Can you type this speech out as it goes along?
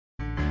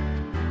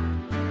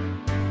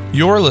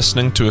You're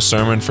listening to a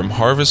sermon from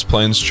Harvest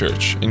Plains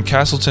Church in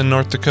Castleton,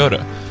 North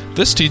Dakota.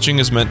 This teaching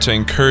is meant to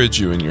encourage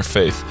you in your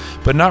faith,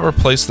 but not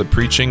replace the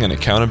preaching and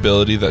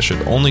accountability that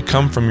should only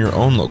come from your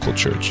own local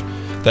church.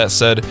 That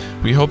said,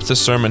 we hope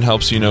this sermon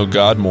helps you know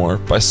God more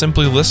by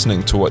simply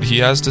listening to what He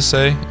has to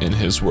say in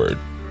His Word.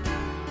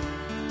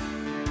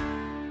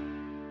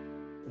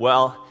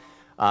 Well,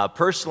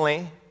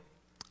 personally,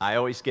 I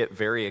always get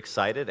very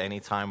excited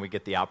anytime we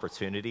get the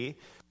opportunity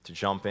to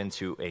jump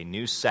into a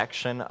new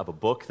section of a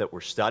book that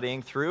we're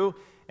studying through.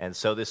 And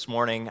so this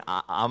morning,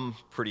 I'm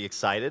pretty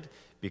excited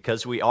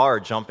because we are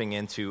jumping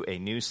into a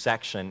new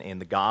section in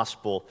the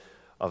Gospel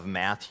of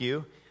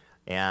Matthew,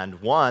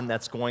 and one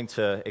that's going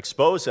to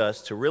expose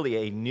us to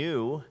really a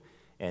new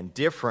and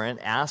different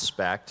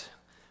aspect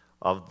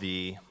of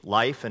the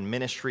life and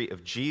ministry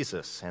of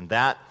Jesus, and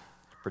that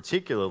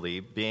particularly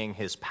being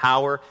His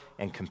power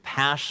and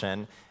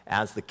compassion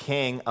as the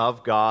King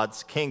of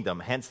God's kingdom.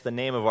 Hence the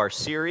name of our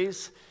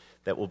series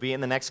that will be in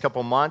the next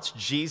couple months,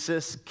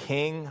 Jesus,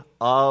 King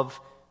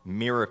of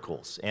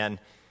Miracles. And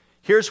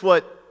here's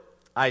what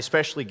I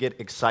especially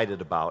get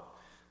excited about.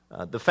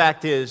 The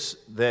fact is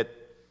that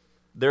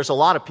there's a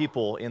lot of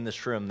people in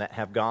this room that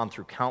have gone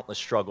through countless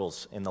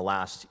struggles in the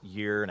last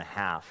year and a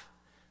half.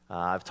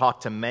 I've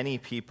talked to many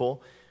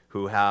people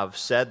who have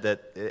said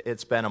that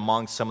it's been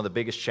among some of the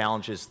biggest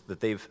challenges that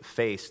they've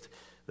faced,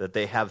 that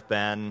they have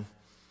been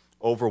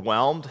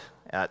overwhelmed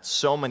at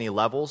so many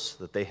levels,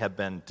 that they have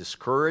been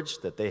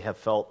discouraged, that they have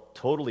felt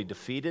totally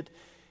defeated.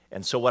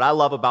 And so what I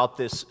love about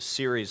this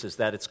series is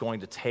that it's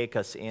going to take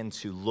us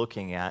into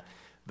looking at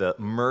the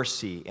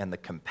mercy and the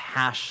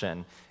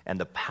compassion and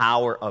the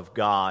power of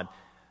God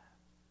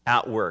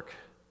at work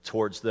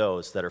towards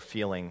those that are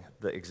feeling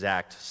the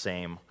exact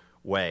same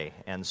way.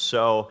 And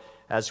so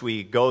as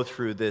we go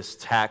through this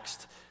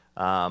text,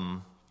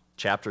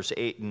 chapters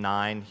 8 and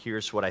 9,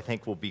 here's what I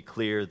think will be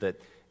clear, that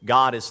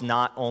God is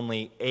not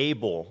only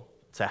able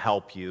to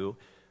help you,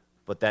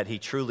 but that He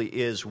truly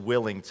is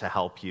willing to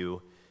help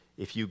you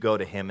if you go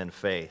to Him in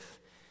faith.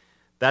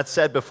 That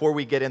said, before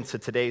we get into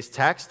today's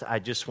text, I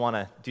just want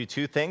to do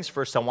two things.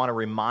 First, I want to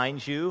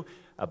remind you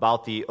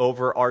about the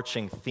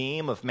overarching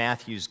theme of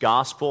Matthew's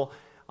gospel.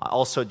 I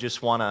also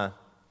just want to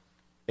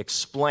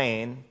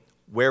explain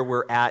where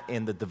we're at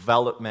in the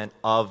development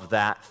of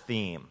that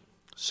theme.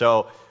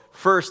 So,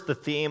 first, the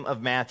theme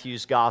of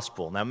Matthew's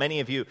gospel. Now, many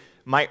of you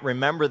might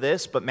remember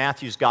this, but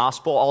Matthew's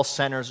gospel all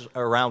centers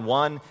around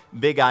one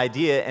big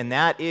idea, and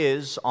that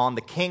is on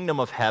the kingdom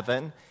of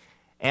heaven,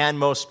 and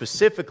most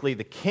specifically,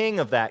 the king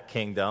of that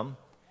kingdom,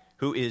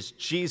 who is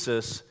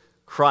Jesus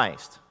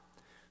Christ.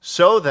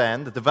 So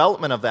then, the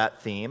development of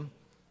that theme,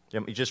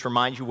 let me just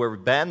remind you where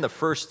we've been. The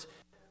first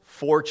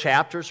 4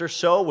 chapters or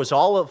so was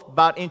all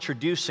about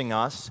introducing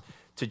us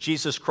to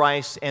Jesus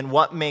Christ and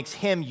what makes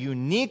Him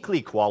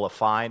uniquely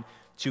qualified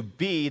to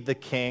be the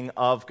king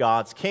of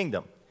God's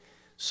kingdom.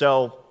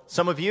 So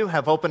some of you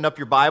have opened up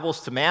your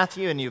Bibles to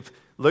Matthew and you've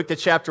looked at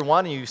chapter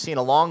 1 and you've seen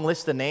a long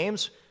list of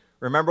names.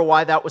 Remember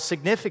why that was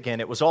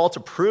significant. It was all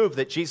to prove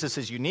that Jesus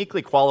is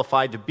uniquely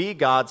qualified to be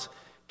God's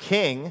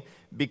king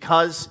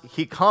because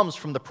He comes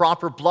from the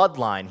proper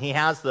bloodline. He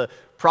has the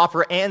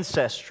proper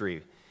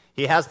ancestry.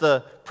 He has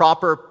the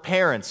proper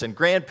parents and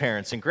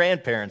grandparents and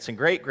grandparents and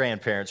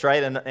great-grandparents,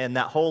 right? And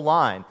that whole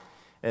line.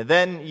 And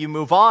then you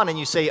move on and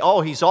you say,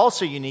 oh, He's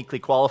also uniquely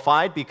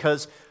qualified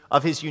because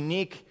of His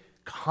unique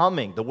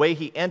coming, the way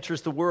He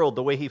enters the world,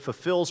 the way He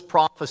fulfills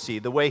prophecy,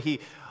 the way He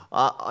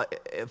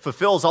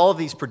fulfills all of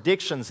these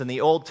predictions in the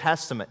Old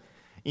Testament.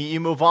 You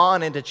move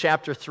on into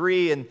chapter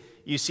 3 and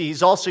you see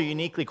He's also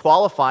uniquely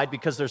qualified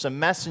because there's a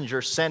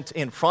messenger sent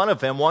in front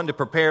of Him, one to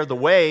prepare the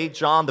way,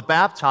 John the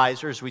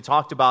Baptizer, as we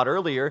talked about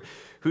earlier,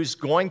 who's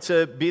going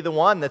to be the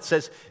one that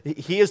says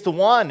He is the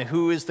one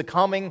who is the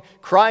coming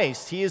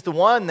Christ. He is the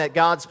one that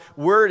God's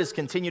Word has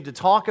continued to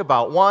talk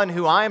about, one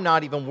who I am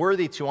not even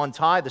worthy to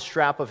untie the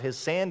strap of His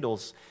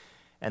sandals.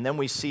 And then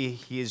we see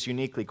He is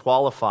uniquely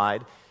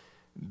qualified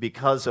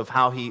because of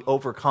how He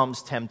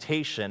overcomes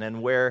temptation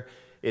and where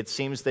it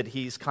seems that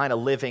He's kind of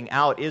living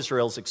out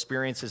Israel's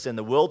experiences in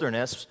the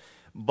wilderness,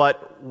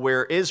 but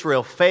where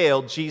Israel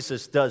failed,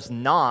 Jesus does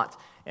not,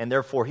 and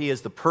therefore He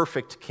is the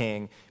perfect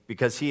king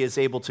because He is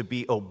able to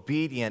be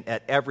obedient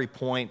at every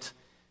point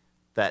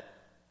that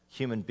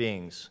human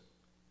beings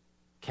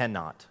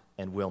cannot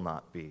and will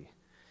not be.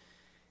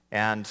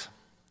 And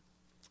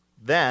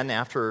then,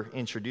 after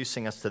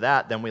introducing us to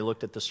that, then we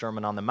looked at the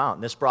Sermon on the Mount.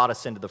 And this brought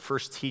us into the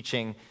first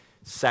teaching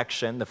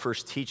section, the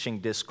first teaching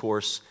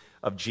discourse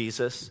of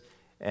Jesus.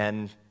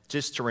 And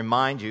just to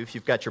remind you, if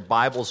you've got your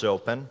Bibles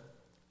open,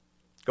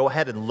 go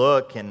ahead and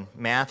look in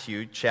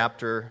Matthew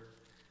chapter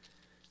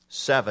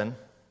 7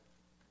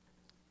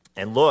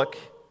 and look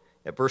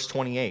at verse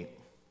 28.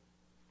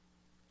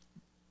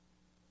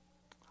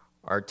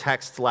 Our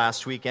text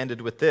last week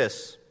ended with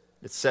this.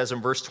 It says in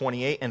verse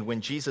 28, "And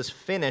when Jesus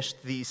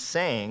finished these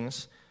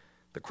sayings,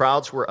 the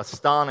crowds were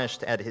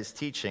astonished at His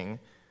teaching,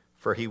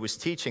 for He was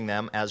teaching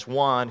them as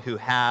one who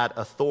had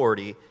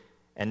authority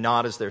and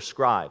not as their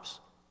scribes."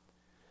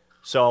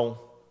 So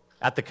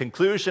At the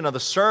conclusion of the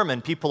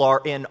sermon, people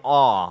are in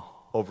awe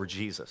over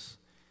Jesus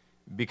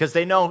because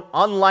they know,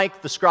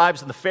 unlike the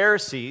scribes and the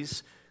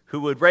Pharisees, who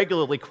would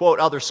regularly quote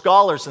other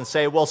scholars and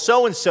say, well,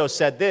 so-and-so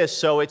said this,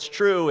 so it's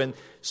true, and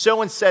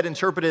so-and-said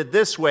interpreted it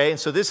this way, and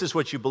so this is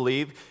what you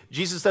believe.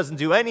 Jesus doesn't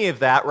do any of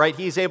that, right?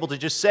 He's able to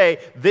just say,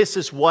 this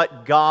is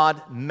what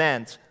God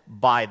meant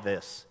by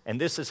this, and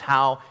this is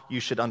how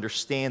you should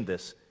understand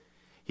this.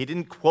 He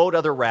didn't quote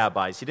other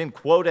rabbis. He didn't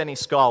quote any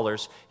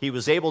scholars. He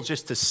was able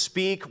just to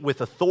speak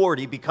with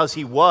authority because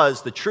he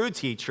was the true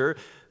teacher,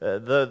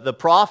 the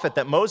prophet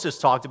that Moses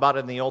talked about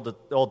in the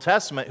Old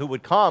Testament, who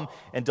would come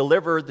and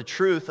deliver the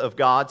truth of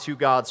God to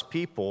God's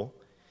people.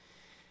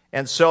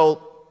 And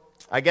so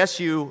I guess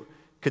you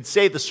could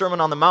say the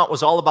Sermon on the Mount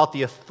was all about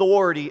the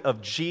authority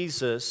of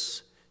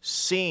Jesus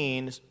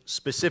seen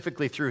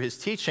specifically through his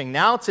teaching.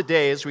 Now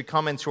today, as we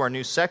come into our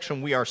new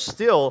section, we are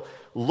still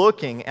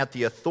looking at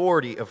the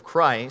authority of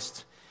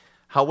Christ.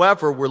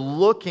 However, we're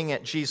looking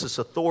at Jesus'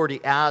 authority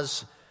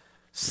as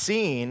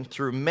seen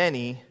through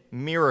many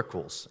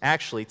miracles,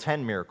 actually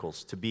 10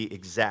 miracles to be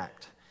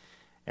exact,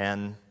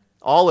 and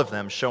all of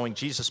them showing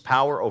Jesus'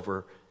 power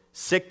over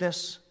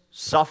sickness,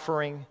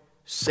 suffering,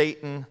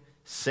 Satan,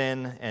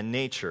 sin, and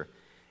nature.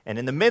 And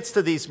in the midst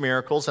of these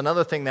miracles,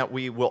 another thing that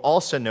we will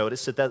also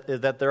notice is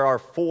that there are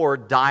 4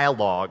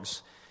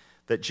 dialogues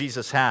that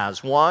Jesus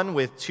has. One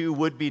with 2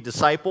 would-be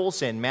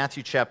disciples in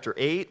Matthew chapter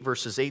 8,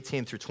 verses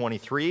 18 through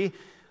 23.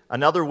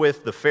 Another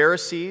with the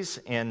Pharisees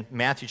in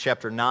Matthew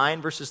chapter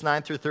 9, verses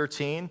 9 through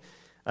 13.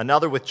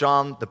 Another with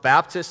John the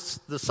Baptist's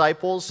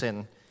disciples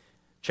in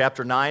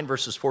chapter 9,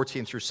 verses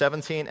 14 through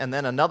 17. And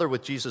then another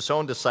with Jesus'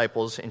 own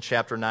disciples in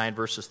chapter 9,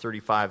 verses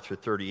 35 through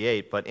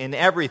 38. But in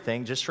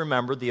everything, just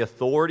remember, the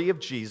authority of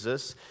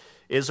Jesus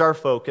is our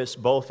focus,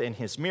 both in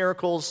his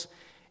miracles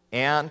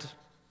and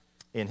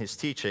in his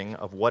teaching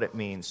of what it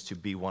means to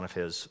be one of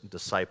his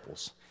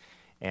disciples.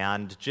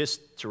 And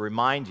just to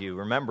remind you,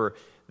 remember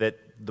that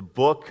the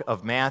book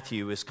of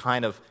Matthew is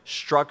kind of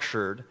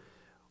structured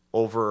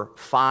over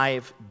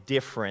 5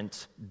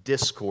 different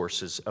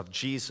discourses of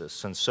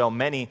Jesus. And so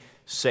many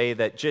say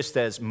that just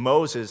as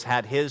Moses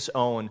had his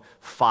own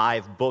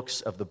 5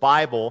 books of the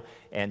Bible,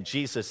 and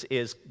Jesus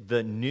is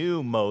the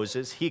new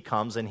Moses, he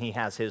comes and he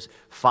has his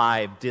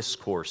 5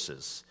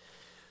 discourses.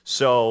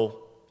 So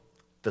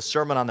the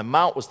Sermon on the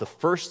Mount was the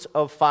first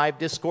of 5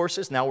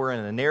 discourses. Now we're in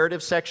a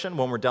narrative section.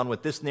 When we're done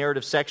with this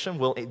narrative section,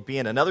 we'll be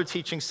in another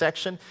teaching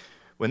section.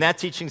 When that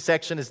teaching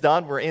section is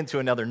done, we're into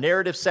another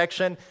narrative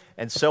section,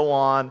 and so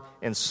on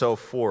and so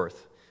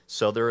forth.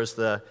 So there's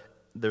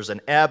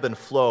an ebb and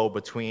flow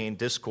between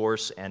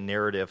discourse and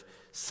narrative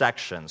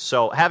sections.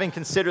 So having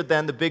considered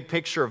then the big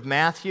picture of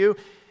Matthew,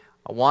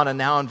 I want to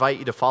now invite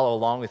you to follow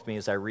along with me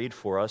as I read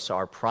for us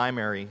our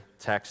primary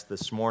text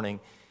this morning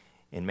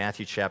in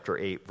Matthew chapter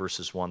 8,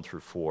 verses 1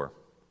 through 4.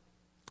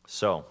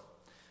 So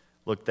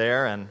look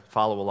there and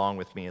follow along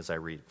with me as I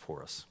read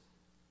for us.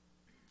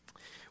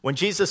 When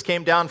Jesus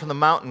came down from the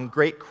mountain,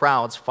 great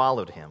crowds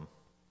followed him.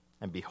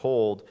 And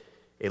behold,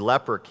 a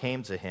leper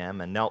came to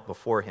him and knelt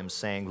before him,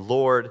 saying,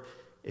 Lord,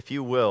 if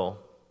you will,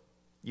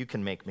 you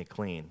can make me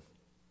clean.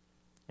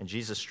 And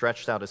Jesus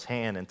stretched out his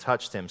hand and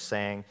touched him,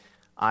 saying,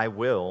 I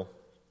will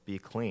be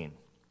clean.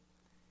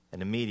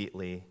 And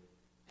immediately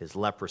his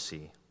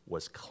leprosy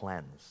was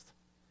cleansed.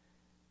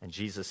 And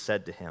Jesus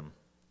said to him,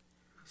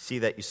 see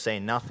that you say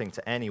nothing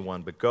to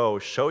anyone, but go,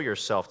 show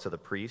yourself to the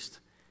priest,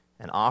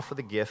 and offer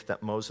the gift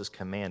that Moses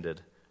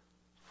commanded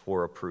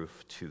for a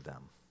proof to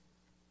them.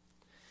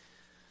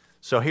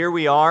 So here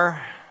we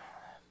are.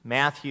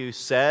 Matthew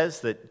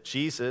says that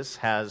Jesus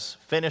has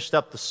finished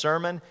up the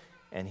sermon,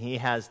 and he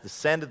has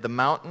descended the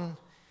mountain.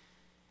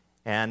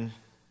 And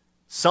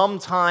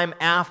sometime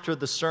after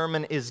the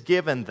sermon is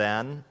given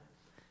then,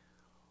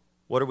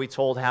 what are we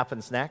told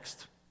happens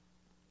next?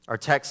 Our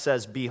text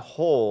says,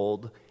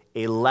 behold,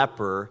 a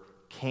leper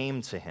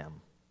came to him.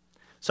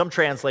 Some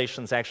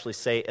translations actually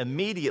say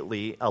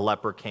immediately a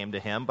leper came to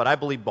him, but I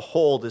believe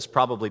behold is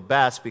probably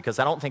best because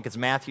I don't think it's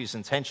Matthew's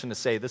intention to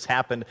say this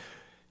happened,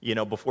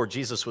 before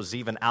Jesus was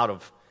even out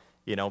of,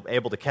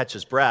 able to catch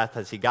his breath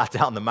as he got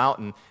down the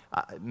mountain.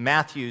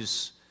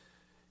 Matthew's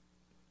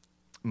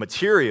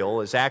material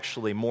is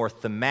actually more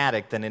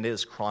thematic than it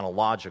is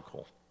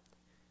chronological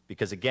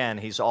because, again,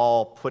 he's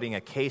all putting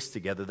a case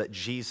together that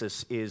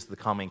Jesus is the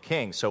coming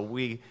king. So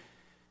we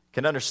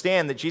can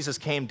understand that Jesus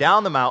came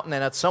down the mountain,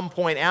 and at some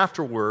point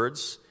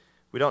afterwards,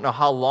 we don't know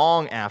how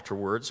long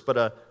afterwards, but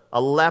a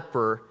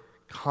leper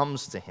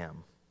comes to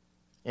him.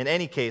 In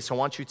any case, I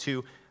want you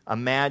to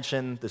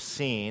imagine the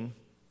scene.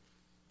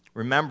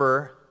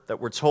 Remember that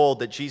we're told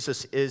that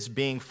Jesus is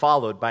being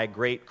followed by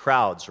great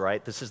crowds,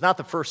 right? This is not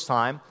the first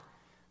time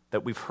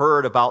that we've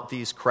heard about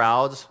these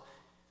crowds.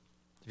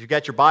 If you've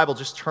got your Bible,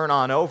 just turn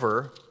on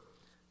over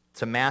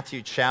to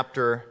Matthew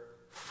chapter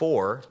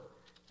 4.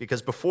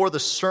 Because before the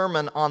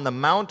Sermon on the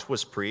Mount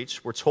was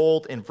preached, we're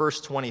told in verse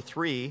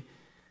 23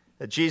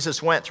 that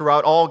Jesus went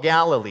throughout all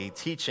Galilee,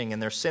 teaching in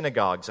their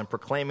synagogues and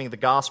proclaiming the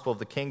gospel of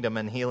the kingdom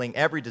and healing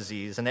every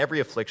disease and every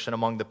affliction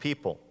among the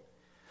people.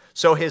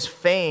 So his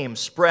fame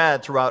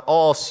spread throughout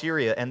all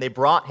Syria, and they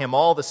brought him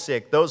all the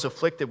sick, those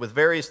afflicted with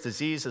various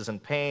diseases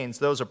and pains,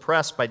 those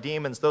oppressed by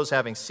demons, those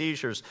having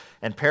seizures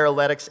and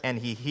paralytics, and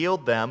he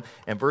healed them.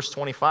 And verse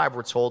 25,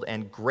 we're told,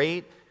 and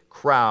great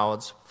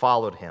crowds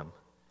followed him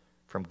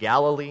from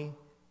Galilee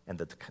and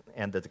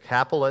the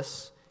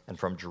Decapolis, and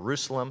from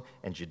Jerusalem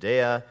and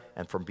Judea,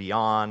 and from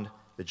beyond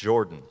the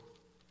Jordan.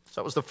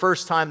 So it was the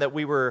first time that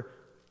we were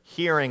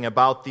hearing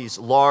about these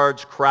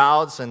large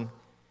crowds, and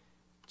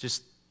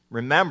just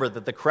remember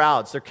that the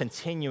crowds, they're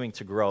continuing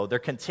to grow. They're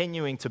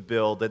continuing to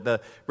build. That the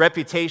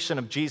reputation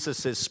of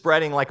Jesus is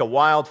spreading like a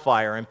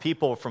wildfire, and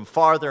people from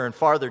farther and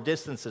farther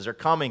distances are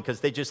coming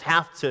because they just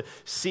have to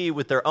see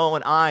with their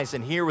own eyes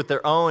and hear with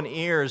their own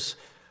ears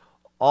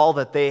all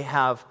that they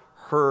have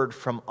heard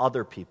from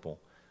other people,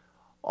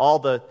 all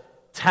the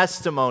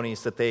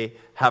testimonies that they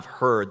have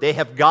heard. They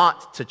have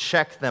got to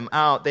check them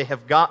out. They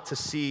have got to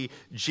see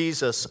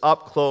Jesus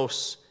up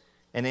close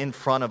and in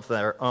front of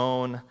their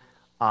own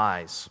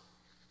eyes.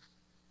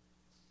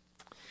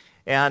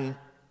 And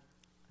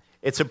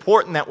it's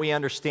important that we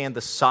understand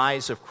the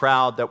size of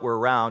crowd that we're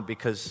around,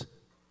 because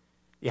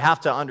you have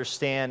to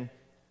understand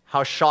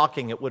how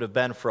shocking it would have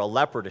been for a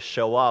leper to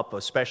show up,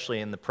 especially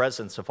in the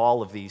presence of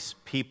all of these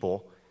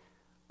people.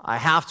 I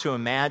have to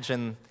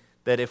imagine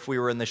that if we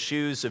were in the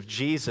shoes of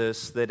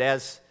Jesus, that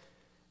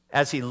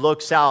as he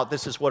looks out,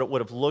 this is what it would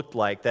have looked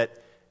like, that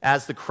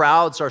as the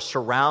crowds are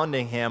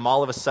surrounding him,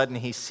 all of a sudden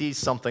he sees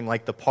something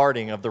like the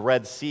parting of the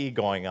Red Sea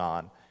going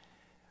on.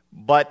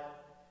 But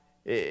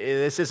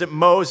this isn't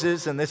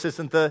Moses, and this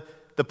isn't the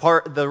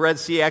Red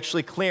Sea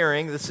actually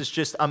clearing. This is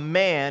just a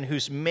man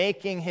who's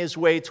making his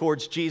way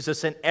towards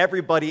Jesus, and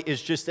everybody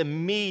is just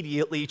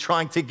immediately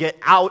trying to get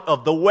out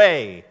of the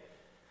way.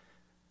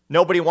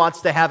 Nobody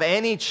wants to have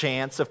any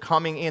chance of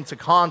coming into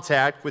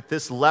contact with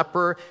this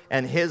leper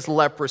and his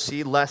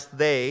leprosy, lest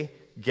they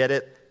get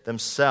it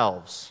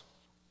themselves.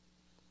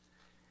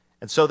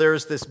 And so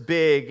there's this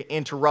big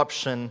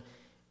interruption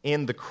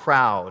in the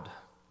crowd.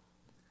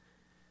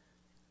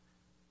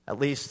 At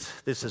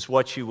least this is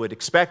what you would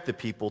expect the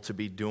people to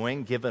be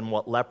doing, given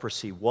what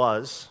leprosy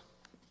was.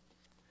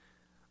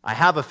 I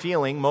have a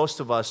feeling most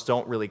of us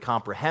don't really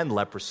comprehend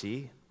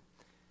leprosy,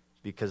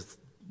 because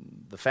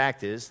the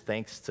fact is,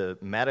 thanks to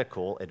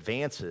medical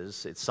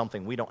advances, it's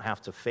something we don't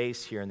have to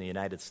face here in the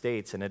United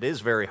States, and it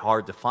is very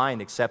hard to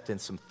find except in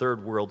some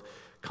third world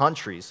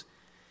countries.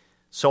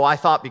 So I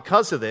thought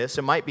because of this,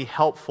 it might be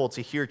helpful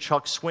to hear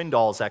Chuck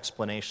Swindoll's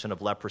explanation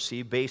of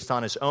leprosy based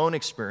on his own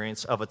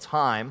experience of a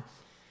time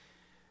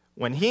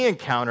when he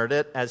encountered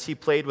it as he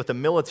played with a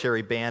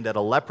military band at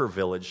a leper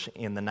village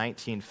in the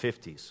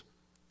 1950s.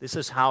 This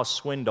is how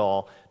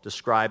Swindoll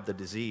described the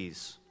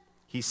disease.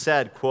 He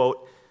said,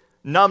 quote,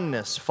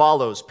 "Numbness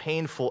follows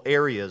painful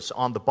areas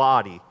on the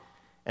body,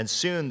 and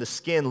soon the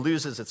skin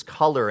loses its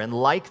color, and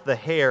like the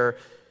hair,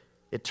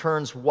 it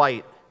turns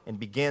white and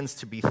begins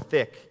to be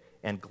thick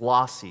and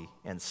glossy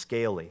and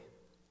scaly.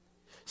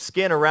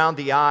 Skin around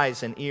the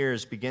eyes and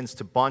ears begins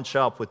to bunch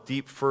up with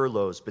deep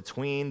furrows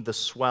between the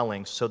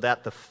swelling, so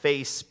that the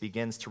face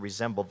begins to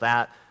resemble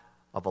that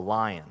of a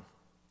lion.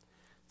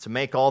 To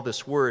make all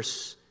this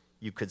worse,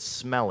 you could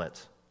smell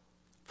it,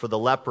 for the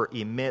leper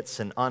emits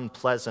an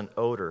unpleasant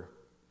odor.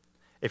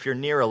 If you're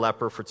near a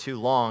leper for too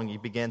long, you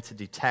begin to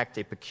detect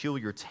a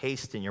peculiar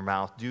taste in your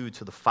mouth due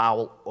to the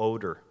foul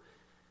odor.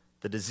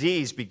 The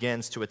disease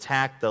begins to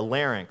attack the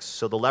larynx,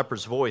 so the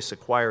leper's voice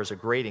acquires a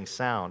grating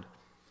sound.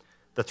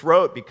 The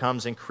throat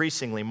becomes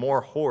increasingly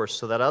more hoarse,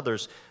 so that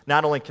others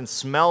not only can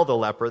smell the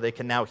leper, they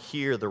can now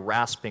hear the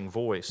rasping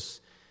voice.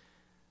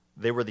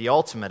 They were the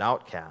ultimate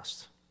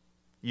outcast.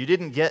 You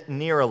didn't get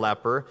near a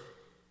leper.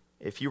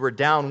 If you were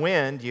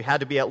downwind, you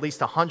had to be at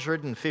least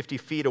 150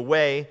 feet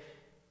away,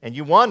 and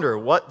you wonder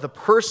what the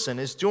person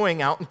is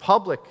doing out in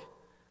public.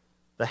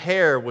 The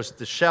hair was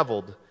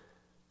disheveled.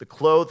 The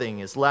clothing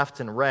is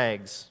left in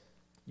rags,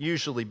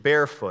 usually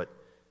barefoot,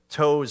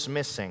 toes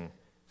missing,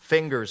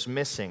 fingers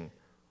missing,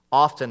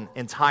 often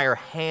entire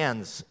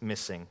hands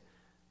missing.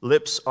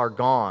 Lips are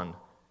gone.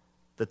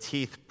 The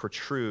teeth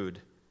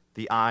protrude.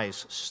 The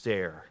eyes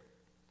stare.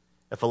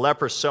 If a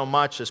leper so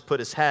much as put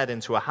his head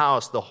into a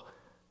house,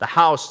 the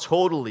house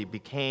totally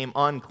became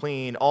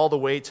unclean all the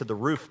way to the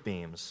roof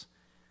beams.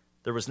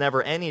 There was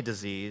never any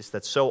disease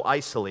that so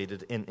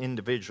isolated an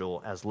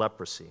individual as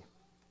leprosy."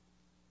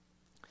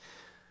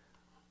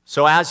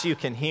 So as you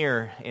can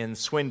hear in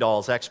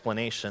Swindoll's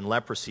explanation,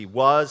 leprosy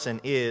was and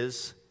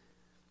is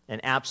an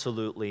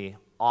absolutely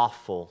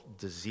awful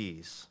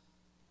disease.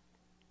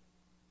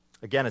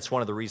 Again, it's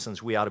one of the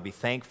reasons we ought to be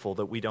thankful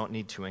that we don't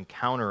need to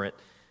encounter it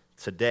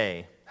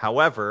today.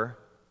 However,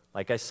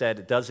 like I said,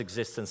 it does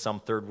exist in some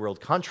third world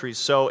countries,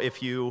 so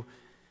if you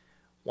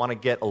want to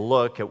get a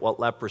look at what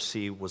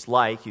leprosy was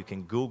like, you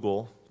can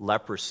Google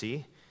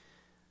leprosy.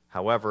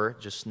 However,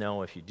 just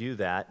know if you do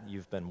that,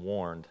 you've been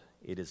warned.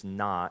 It is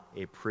not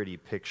a pretty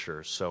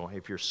picture, so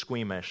if you're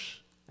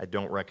squeamish, I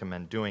don't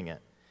recommend doing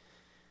it.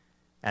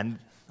 And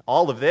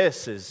all of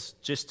this is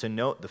just to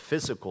note the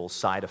physical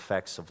side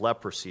effects of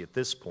leprosy at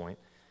this point.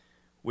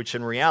 which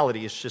in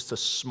reality is just a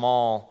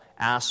small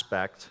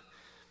aspect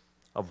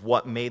of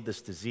what made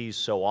this disease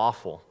so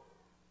awful.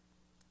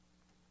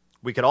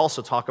 We could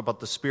also talk about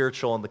the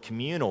spiritual and the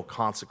communal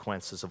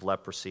consequences of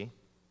leprosy.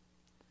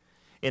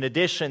 In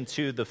addition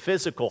to the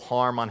physical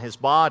harm on his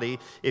body,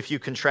 if you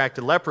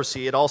contracted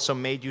leprosy, it also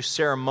made you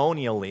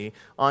ceremonially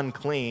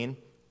unclean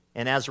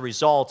and as a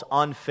result,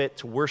 unfit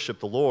to worship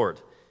the Lord.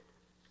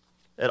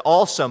 It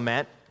also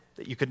meant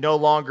that you could no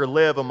longer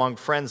live among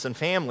friends and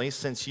family,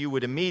 since you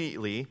would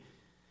immediately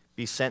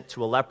be sent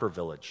to a leper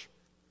village.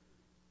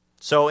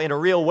 So in a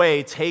real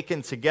way,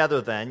 taken together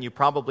then, you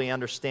probably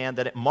understand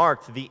that it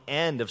marked the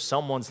end of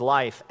someone's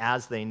life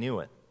as they knew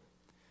it.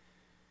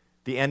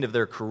 The end of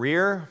their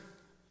career,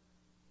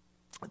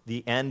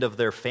 the end of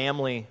their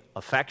family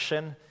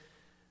affection,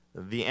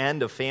 the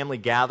end of family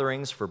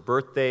gatherings for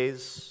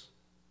birthdays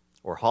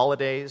or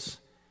holidays,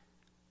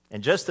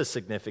 and just as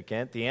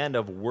significant, the end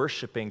of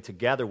worshiping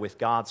together with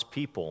God's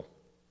people.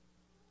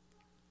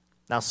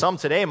 Now, some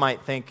today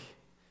might think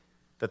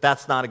that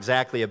that's not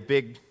exactly a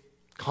big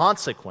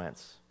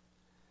consequence,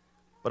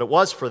 but it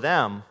was for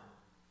them,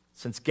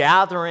 since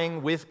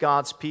gathering with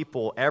God's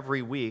people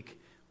every week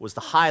was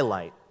the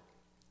highlight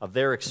of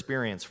their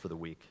experience for the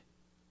week.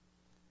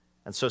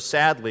 And so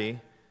sadly,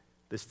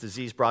 this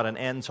disease brought an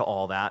end to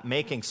all that,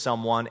 making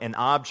someone an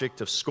object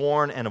of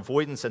scorn and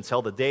avoidance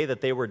until the day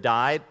that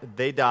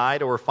they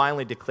died or were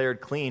finally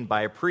declared clean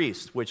by a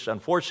priest, which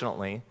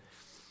unfortunately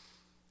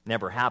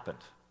never happened.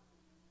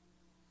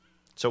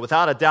 So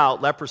without a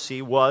doubt,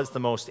 leprosy was the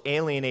most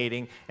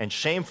alienating and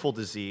shameful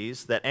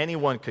disease that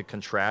anyone could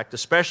contract,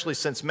 especially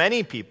since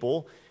many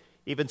people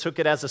even took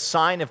it as a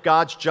sign of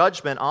God's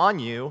judgment on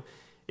you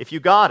if you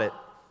got it.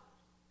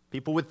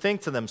 People would think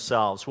to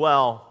themselves,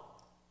 well,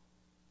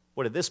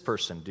 what did this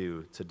person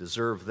do to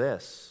deserve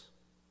this?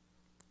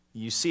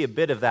 You see a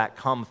bit of that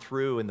come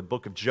through in the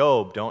book of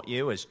Job, don't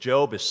you? As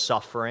Job is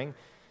suffering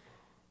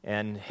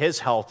and his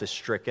health is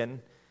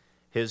stricken,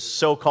 his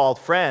so-called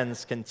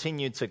friends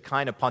continue to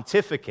kind of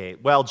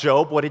pontificate. Well,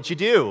 Job, what did you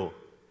do?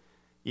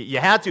 You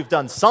had to have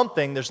done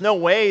something. There's no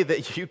way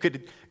that you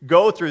could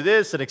go through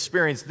this and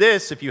experience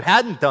this if you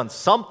hadn't done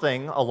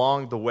something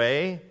along the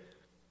way.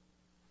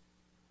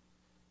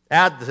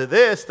 Add to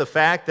this the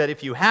fact that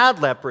if you had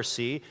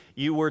leprosy,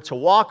 you were to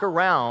walk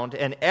around,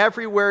 and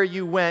everywhere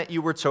you went,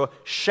 you were to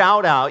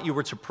shout out, you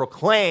were to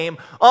proclaim,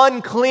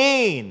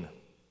 unclean,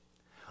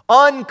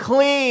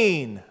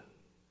 unclean,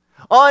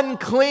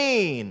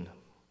 unclean.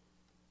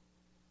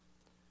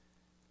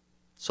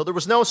 So there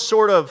was no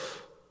sort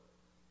of,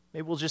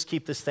 maybe we'll just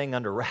keep this thing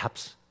under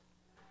wraps.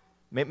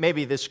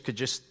 Maybe this could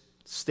just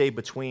stay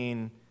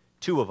between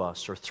two of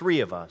us or three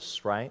of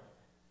us, right?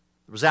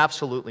 There was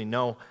absolutely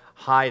no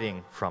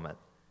hiding from it.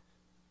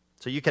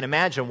 So you can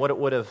imagine what it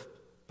would have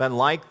been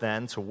like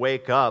then to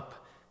wake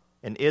up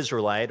an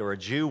Israelite or a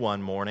Jew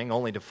one morning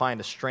only to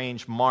find a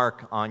strange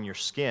mark on your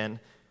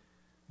skin.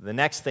 The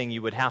next thing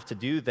you would have to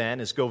do then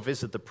is go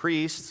visit the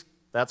priest.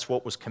 That's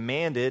what was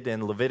commanded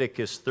in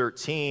Leviticus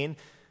 13.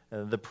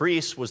 The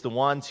priest was the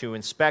one to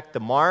inspect the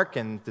mark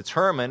and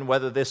determine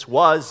whether this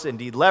was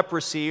indeed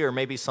leprosy or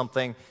maybe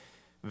something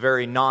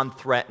very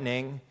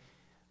non-threatening,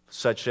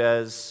 such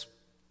as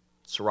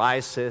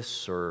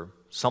psoriasis or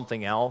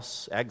something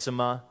else,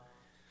 eczema.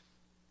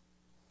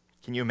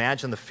 Can you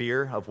imagine the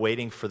fear of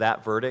waiting for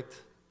that verdict?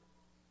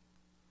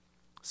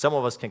 Some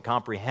of us can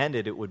comprehend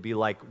it. It would be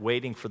like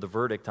waiting for the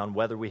verdict on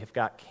whether we have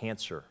got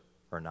cancer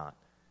or not.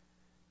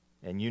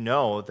 And you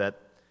know that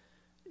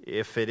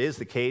if it is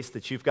the case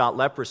that you've got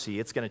leprosy,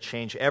 it's going to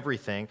change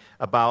everything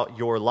about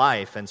your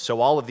life. And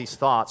so all of these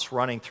thoughts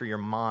running through your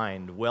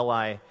mind, will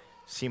I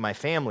see my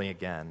family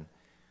again?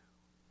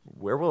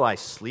 Where will I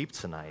sleep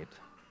tonight?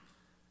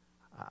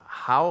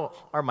 How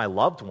are my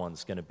loved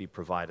ones going to be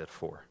provided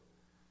for?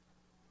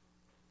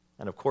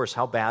 And of course,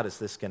 how bad is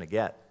this going to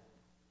get?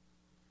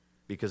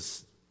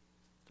 Because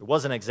there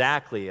wasn't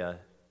exactly a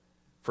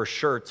for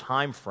sure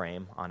time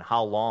frame on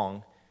how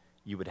long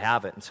you would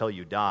have it until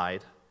you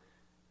died.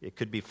 It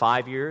could be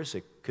 5 years,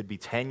 it could be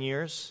 10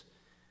 years.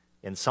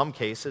 In some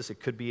cases,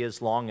 it could be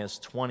as long as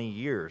 20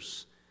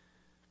 years.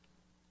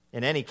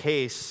 In any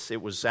case,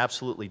 it was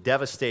absolutely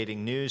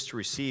devastating news to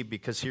receive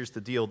because here's the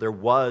deal, there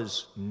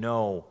was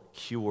no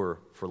cure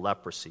for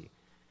leprosy.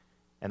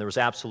 And there was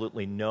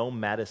absolutely no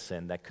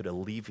medicine that could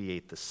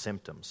alleviate the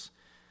symptoms.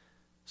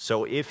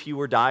 So if you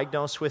were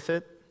diagnosed with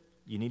it,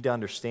 you need to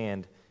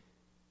understand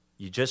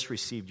you just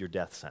received your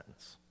death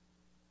sentence.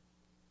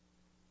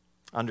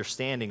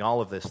 Understanding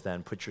all of this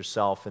then, put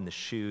yourself in the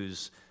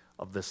shoes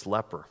of this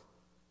leper.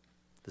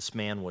 This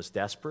man was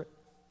desperate,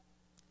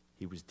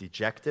 he was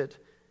dejected,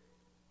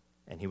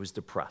 and he was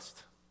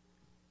depressed.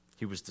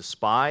 He was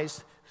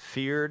despised,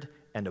 feared,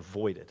 and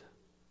avoided.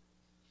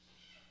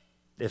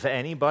 If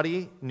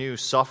anybody knew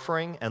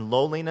suffering and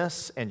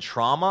loneliness and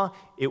trauma,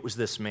 it was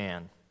this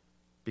man,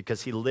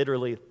 because he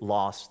literally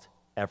lost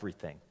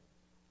everything.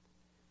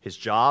 His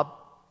job,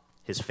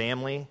 his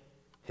family,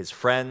 his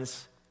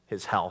friends,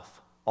 his health.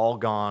 All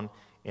gone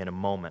in a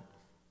moment.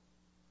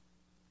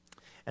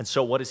 And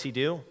so what does he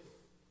do?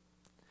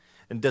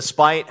 And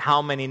despite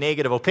how many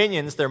negative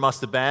opinions there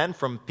must have been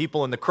from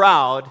people in the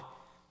crowd,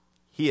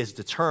 he is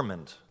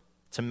determined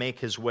to make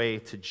his way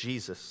to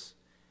Jesus.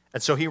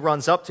 And so he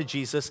runs up to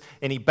Jesus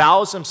and he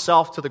bows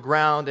himself to the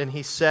ground and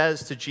he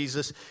says to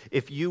Jesus,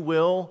 "If you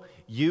will,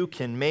 you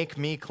can make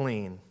me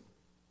clean."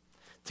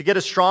 To get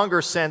a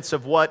stronger sense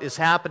of what is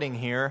happening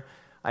here,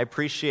 I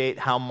appreciate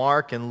how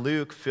Mark and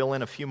Luke fill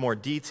in a few more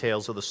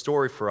details of the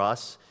story for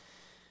us,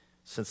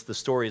 since the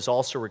story is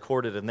also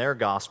recorded in their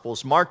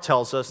Gospels. Mark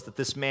tells us that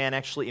this man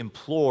actually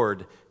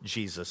implored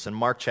Jesus in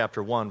Mark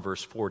chapter 1,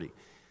 verse 40.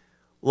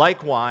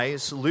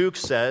 Likewise, Luke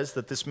says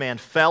that this man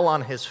fell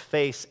on his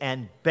face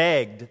and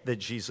begged that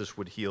Jesus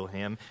would heal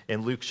him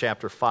in Luke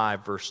chapter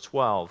 5, verse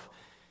 12.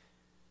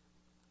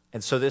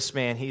 And so this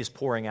man, he is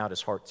pouring out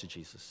his heart to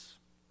Jesus,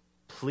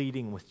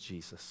 pleading with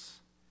Jesus.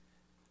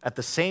 At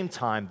the same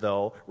time,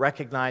 though,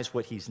 recognize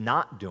what he's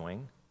not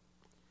doing.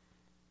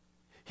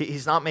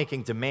 He's not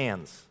making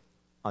demands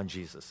on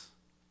Jesus.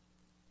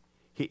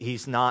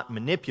 He's not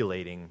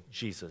manipulating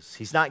Jesus.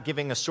 He's not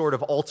giving a sort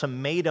of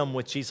ultimatum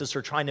with Jesus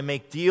or trying to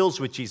make deals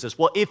with Jesus.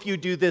 Well, if you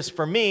do this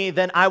for me,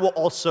 then I will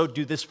also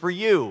do this for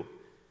you.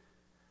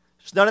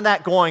 There's none of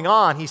that going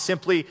on. He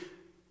simply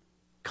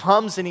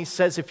comes and he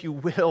says, "If you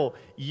will,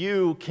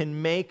 you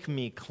can make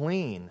me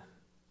clean."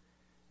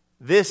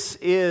 This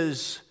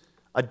is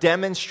a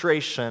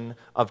demonstration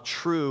of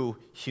true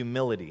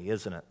humility,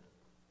 isn't it?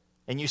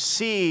 And you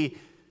see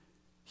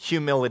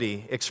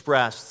humility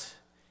expressed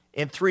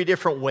in three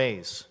different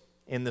ways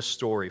in this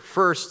story.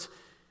 First,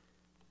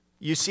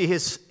 you see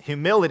his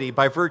humility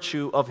by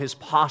virtue of his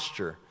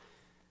posture.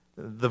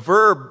 The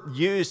verb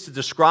used to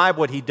describe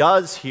what he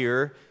does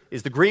here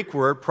is the Greek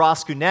word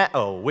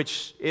proskuneo,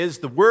 which is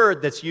the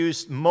word that's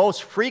used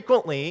most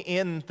frequently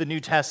in the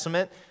New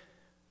Testament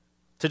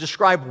to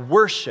describe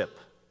worship.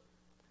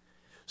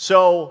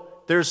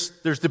 So there's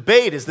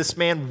debate. Is this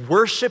man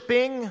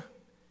worshiping?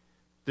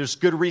 There's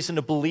good reason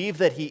to believe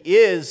that he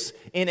is.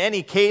 In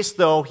any case,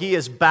 though, he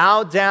is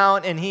bowed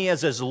down and he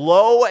is as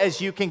low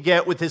as you can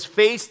get with his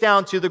face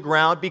down to the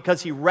ground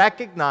because he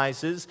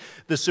recognizes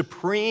the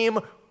supreme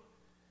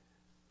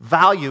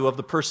value of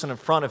the person in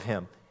front of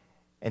him.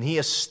 And he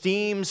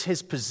esteems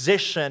his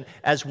position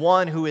as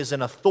one who is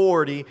an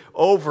authority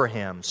over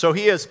him. So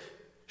he is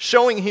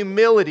showing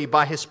humility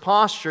by his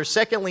posture.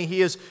 Secondly,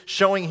 he is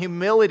showing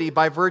humility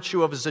by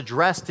virtue of his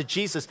address to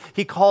Jesus.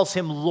 He calls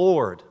him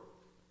Lord.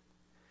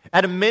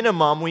 At a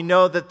minimum, we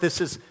know that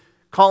this is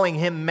calling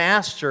him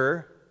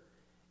Master.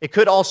 It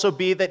could also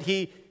be that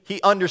he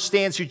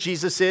understands who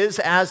Jesus is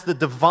as the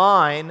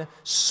divine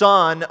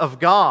Son of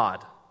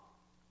God.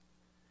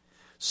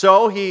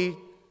 So he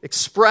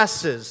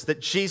expresses that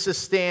Jesus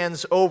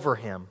stands over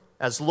him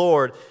as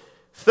Lord.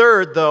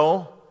 Third,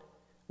 though,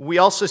 we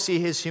also see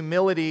his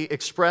humility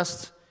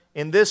expressed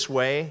in this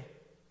way.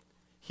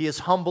 He is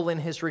humble in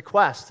his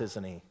request,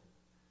 isn't he?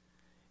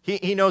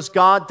 He knows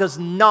God does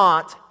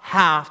not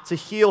have to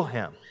heal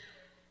him.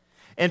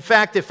 In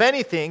fact, if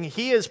anything,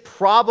 he is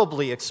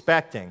probably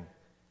expecting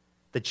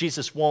that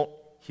Jesus won't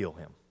heal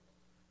him.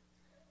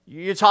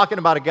 You're talking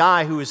about a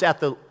guy who is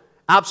at the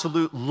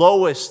absolute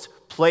lowest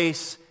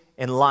place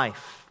in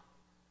life.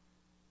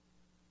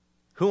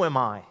 Who am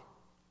I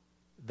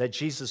that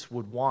Jesus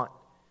would want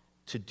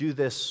to do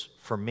this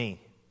for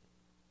me?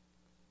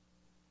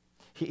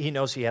 He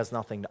knows he has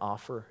nothing to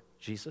offer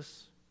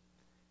Jesus.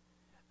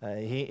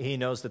 He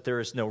knows that there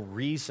is no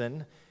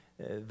reason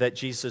that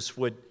Jesus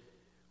would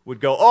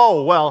go,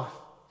 "Oh, well,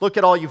 look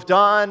at all you've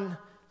done.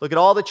 Look at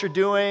all that you're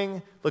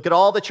doing. Look at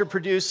all that you're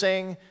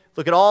producing.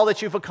 Look at all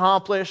that you've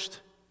accomplished."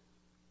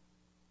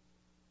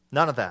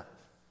 None of that.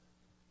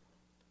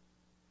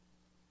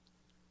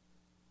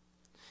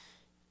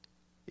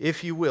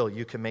 "If you will,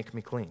 you can make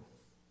me clean."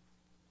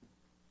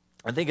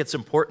 I think it's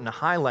important to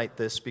highlight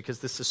this because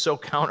this is so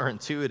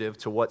counterintuitive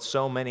to what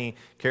so many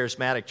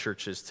charismatic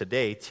churches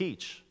today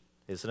teach,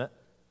 isn't it?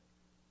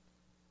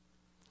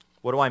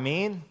 What do I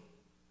mean?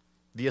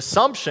 The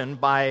assumption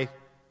by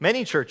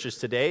many churches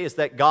today is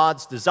that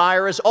God's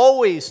desire is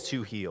always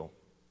to heal.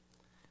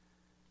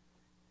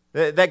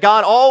 That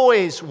God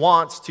always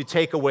wants to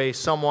take away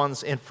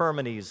someone's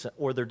infirmities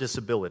or their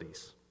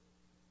disabilities.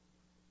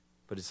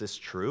 But is this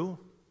true?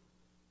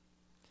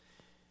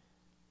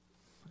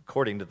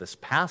 According to this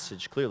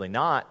passage, clearly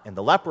not. And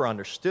the leper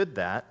understood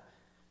that.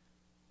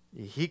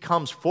 He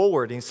comes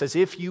forward and he says,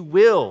 "If you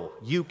will,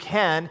 you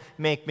can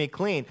make me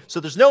clean." So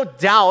there's no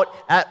doubt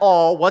at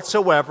all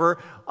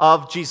whatsoever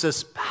of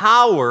Jesus'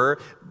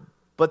 power,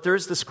 but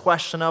there's this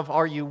question of,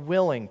 are you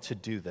willing to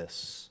do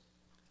this?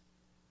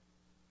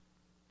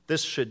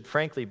 This should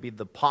frankly be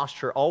the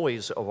posture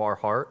always of our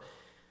heart,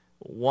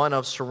 one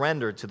of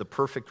surrender to the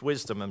perfect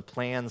wisdom and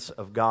plans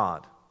of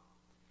God.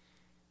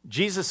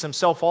 Jesus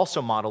himself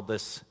also modeled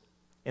this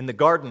in the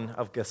Garden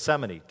of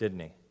Gethsemane, didn't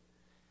he?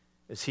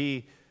 As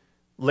he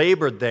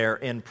labored there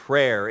in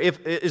prayer.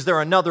 Is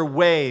there another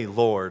way,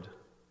 Lord?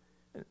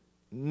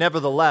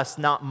 Nevertheless,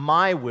 not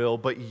my will,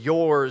 but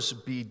yours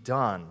be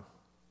done.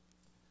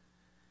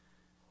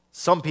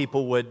 Some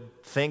people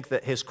would think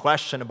that his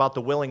question about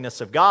the willingness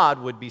of God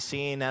would be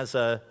seen as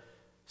a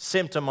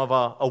symptom of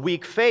a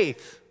weak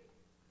faith.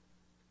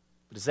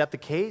 But is that the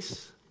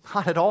case?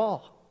 Not at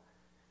all.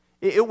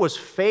 It was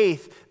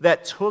faith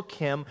that took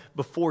him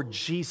before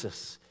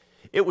Jesus.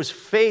 It was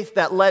faith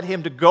that led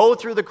him to go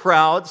through the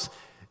crowds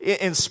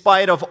in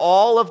spite of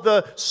all of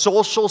the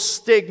social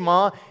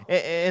stigma,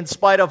 in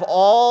spite of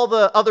all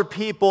the other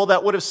people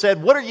that would have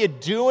said, "What are you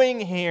doing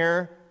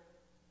here?"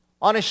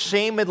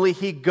 Unashamedly,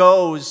 he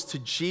goes to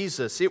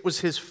Jesus. It was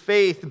his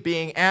faith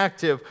being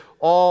active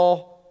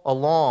all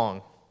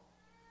along.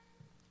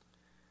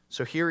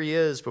 So here he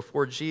is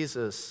before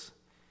Jesus.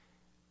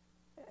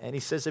 And he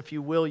says, "If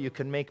you will, you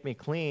can make me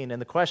clean."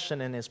 And the question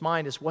in his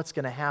mind is, what's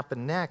going to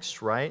happen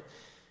next, right?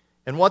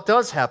 And what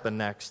does happen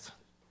next?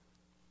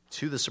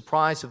 To the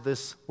surprise of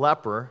this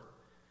leper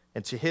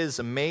and to his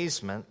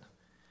amazement,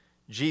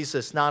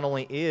 Jesus not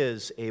only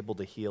is able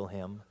to heal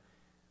him,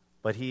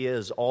 but he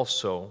is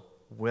also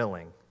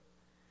willing.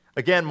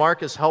 Again,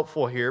 Mark is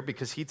helpful here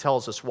because he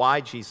tells us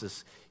why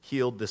Jesus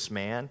healed this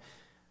man.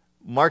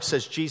 Mark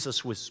says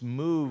Jesus was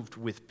moved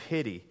with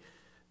pity.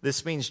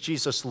 This means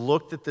Jesus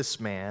looked at this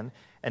man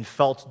and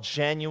felt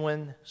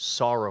genuine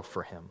sorrow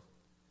for him,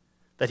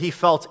 that he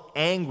felt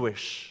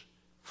anguish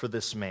for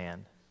this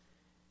man,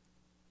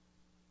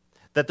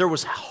 that there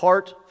was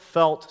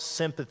heartfelt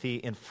sympathy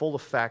in full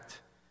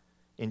effect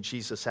in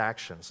Jesus'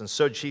 actions. And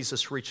so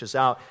Jesus reaches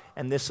out,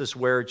 and this is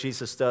where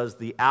Jesus does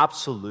the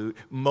absolute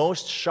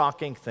most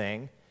shocking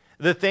thing,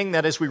 the thing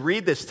that as we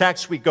read this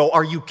text we go,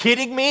 "Are you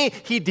kidding me?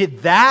 He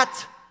did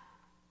that?"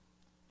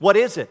 What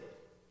is it?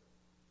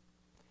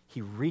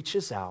 He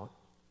reaches out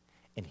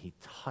and he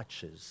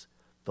touches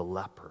the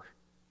leper.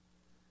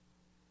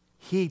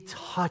 He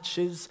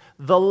touches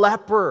the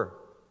leper.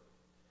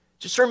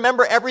 Just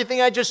remember everything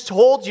I just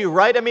told you,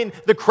 right? I mean,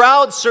 the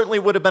crowd certainly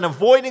would have been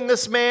avoiding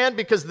this man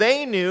because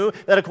they knew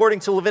that according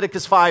to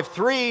Leviticus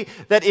 5:3,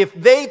 that if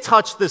they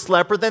touched this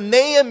leper, then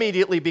they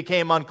immediately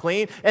became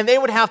unclean, and they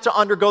would have to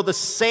undergo the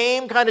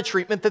same kind of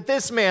treatment that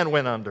this man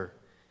went under.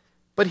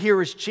 But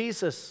here is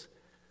Jesus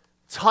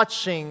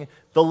touching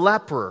the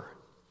leper,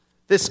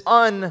 this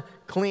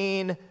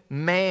unclean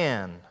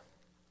man.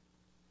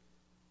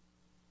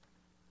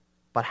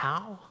 But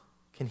how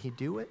can he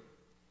do it?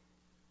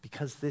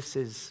 Because this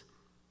is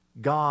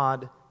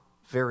God,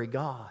 very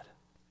God.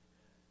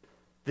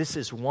 This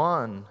is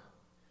one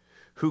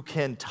who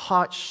can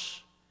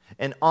touch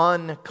an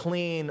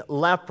unclean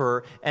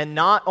leper, and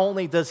not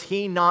only does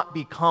he not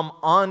become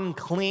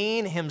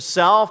unclean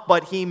himself,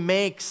 but he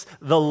makes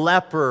the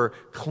leper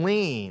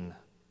clean.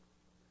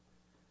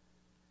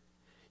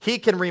 He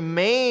can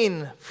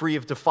remain free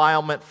of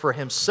defilement for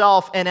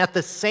himself, and at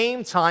the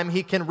same time,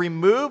 he can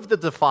remove the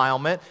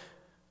defilement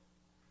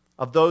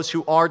of those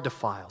who are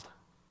defiled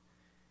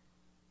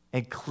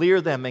and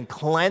clear them and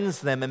cleanse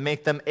them and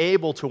make them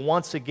able to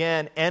once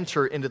again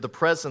enter into the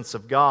presence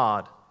of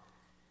God.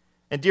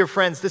 And dear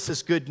friends, this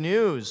is good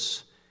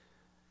news,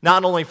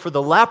 not only for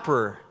the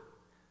leper,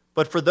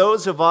 but for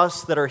those of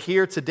us that are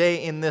here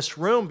today in this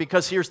room,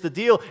 because here's the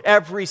deal,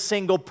 every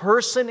single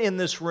person in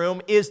this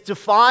room is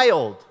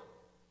defiled.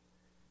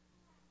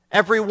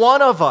 Every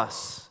one of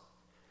us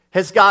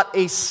has got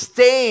a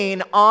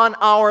stain on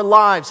our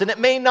lives. And it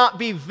may not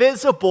be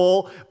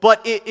visible,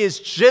 but it is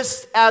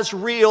just as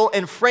real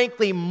and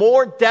frankly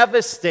more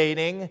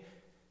devastating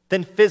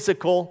than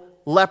physical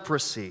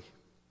leprosy.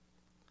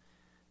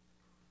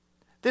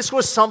 This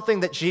was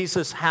something that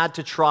Jesus had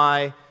to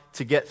try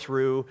to get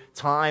through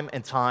time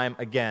and time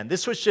again.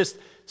 This was just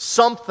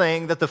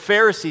something that the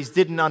Pharisees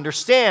didn't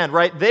understand,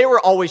 right? They were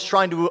always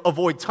trying to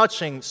avoid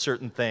touching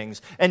certain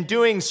things and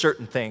doing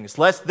certain things,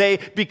 lest they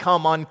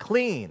become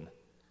unclean.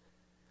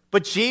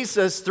 But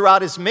Jesus,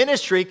 throughout his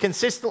ministry,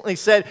 consistently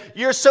said,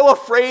 "You're so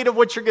afraid of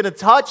what you're going to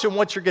touch and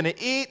what you're going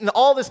to eat and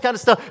all this kind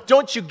of stuff.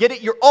 Don't you get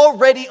it? You're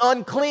already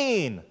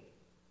unclean."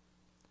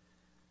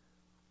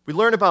 We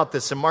learn about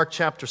this in Mark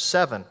chapter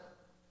 7.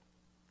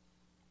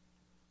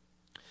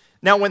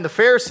 Now, when the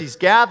Pharisees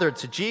gathered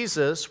to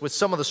Jesus with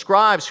some of the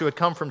scribes who had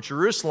come from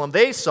Jerusalem,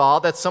 they saw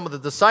that some of the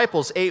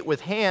disciples ate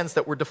with hands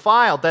that were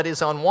defiled, that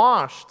is,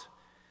 unwashed.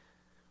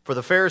 For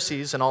the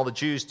Pharisees and all the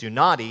Jews do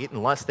not eat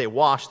unless they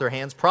wash their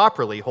hands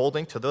properly,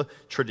 holding to the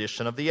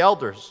tradition of the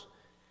elders.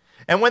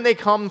 And when they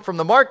come from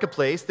the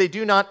marketplace, they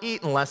do not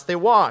eat unless they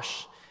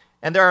wash.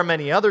 And there are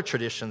many other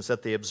traditions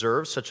that they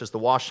observe, such as the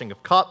washing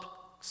of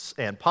cups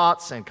and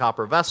pots and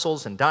copper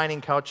vessels and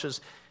dining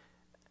couches.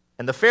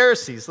 And the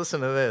Pharisees,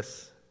 listen to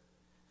this,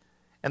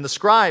 and the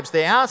scribes,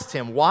 they asked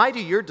him, "Why do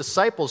your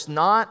disciples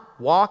not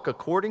walk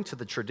according to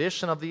the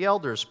tradition of the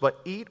elders, but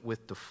eat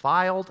with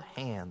defiled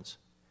hands?"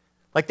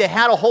 Like they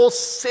had a whole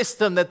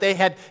system that they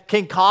had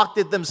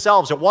concocted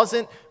themselves. It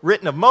wasn't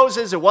written of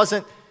Moses. It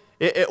wasn't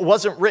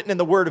written in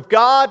the Word of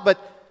God. But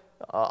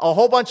a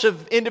whole bunch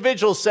of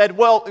individuals said,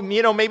 "Well,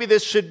 maybe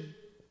this should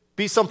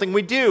be something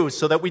we do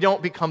so that we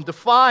don't become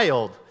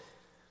defiled."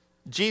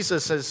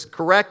 Jesus is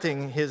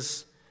correcting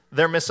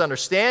their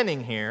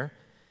misunderstanding here.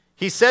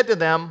 He said to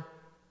them,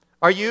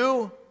 "Are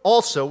you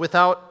also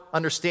without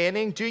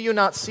understanding? Do you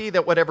not see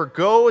that whatever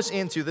goes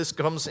into," this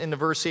comes into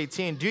verse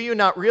 18, "do you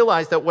not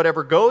realize that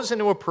whatever goes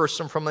into a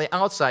person from the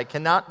outside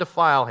cannot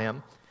defile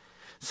him,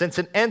 since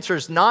it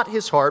enters not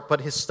his heart,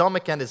 but his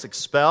stomach and is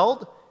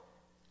expelled?"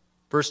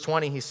 Verse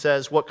 20, he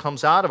says, "What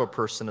comes out of a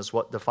person is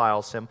what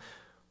defiles him.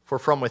 For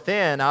from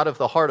within, out of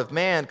the heart of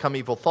man, come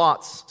evil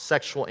thoughts,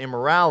 sexual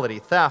immorality,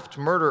 theft,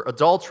 murder,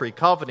 adultery,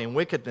 coveting,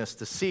 wickedness,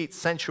 deceit,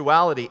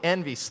 sensuality,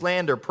 envy,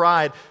 slander,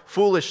 pride,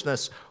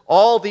 foolishness.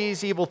 All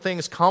these evil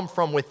things come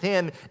from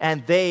within,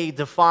 and they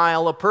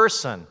defile a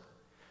person."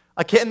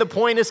 Again, the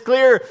point is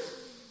clear.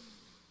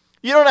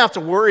 You don't have to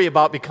worry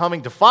about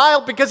becoming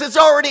defiled because it's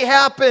already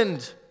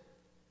happened.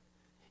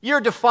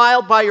 You're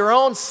defiled by your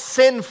own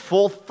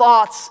sinful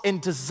thoughts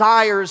and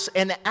desires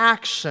and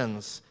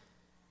actions.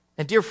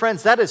 And dear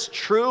friends, that is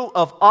true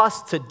of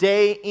us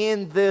today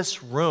in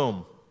this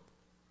room.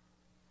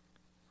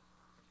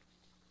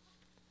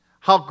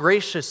 How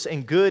gracious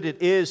and good it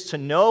is to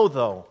know,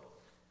 though,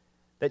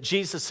 that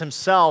Jesus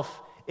himself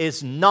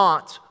is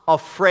not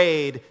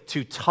afraid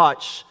to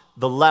touch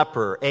the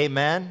leper.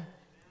 Amen?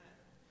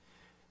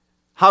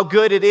 How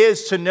good it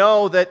is to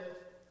know that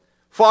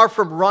far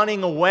from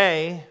running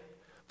away,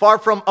 far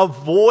from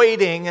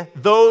avoiding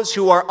those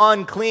who are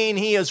unclean,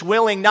 he is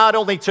willing not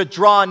only to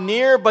draw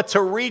near, but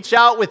to reach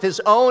out with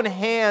his own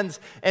hands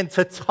and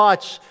to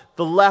touch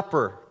the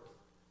leper.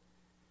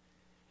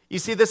 You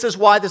see, this is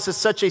why this is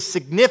such a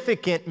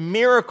significant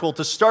miracle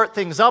to start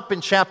things up in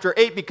chapter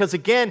 8, because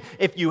again,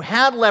 if you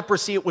had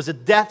leprosy, it was a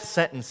death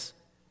sentence.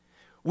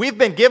 We've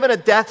been given a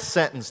death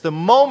sentence. The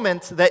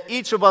moment that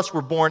each of us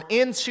were born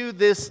into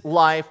this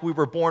life, we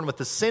were born with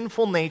a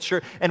sinful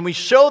nature, and we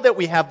show that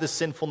we have this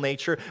sinful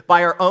nature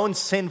by our own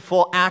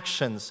sinful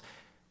actions.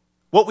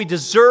 What we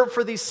deserve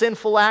for these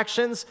sinful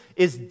actions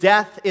is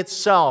death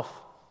itself,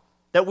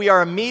 that we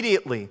are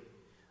immediately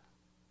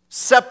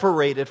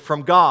separated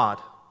from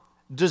God,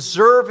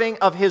 deserving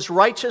of his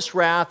righteous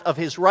wrath, of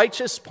his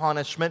righteous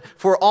punishment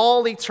for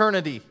all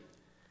eternity.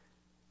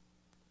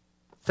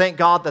 Thank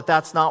God that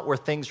that's not where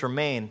things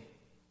remain.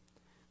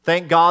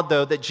 Thank God,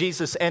 though, that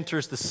Jesus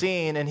enters the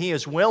scene and he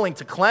is willing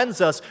to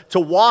cleanse us, to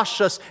wash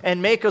us,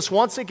 and make us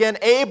once again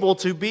able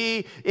to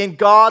be in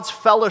God's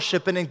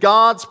fellowship and in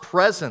God's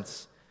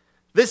presence.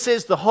 This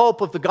is the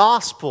hope of the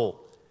gospel,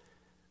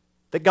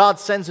 that God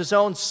sends his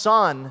own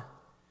Son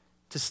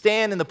to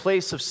stand in the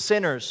place of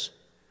sinners,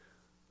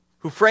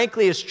 who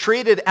frankly is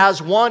treated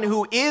as one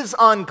who is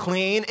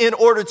unclean in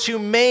order to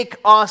make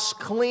us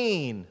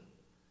clean.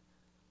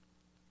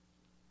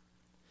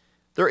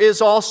 There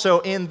is also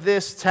in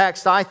this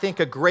text, I think,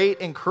 a great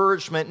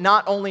encouragement,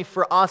 not only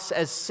for us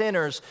as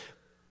sinners,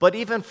 but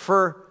even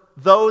for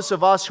those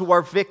of us who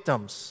are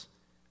victims.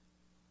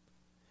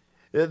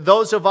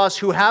 Those of us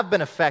who have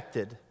been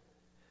affected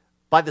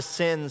by the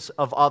sins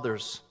of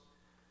others.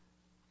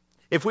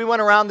 If we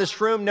went around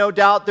this room, no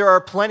doubt there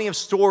are plenty of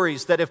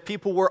stories that if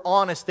people were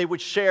honest, they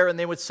would share and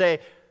they would say,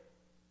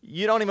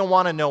 "You don't even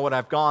want to know what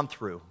I've gone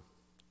through."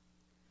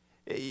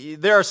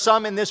 There are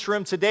some in this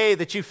room today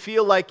that you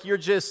feel like you're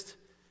just,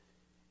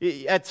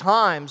 at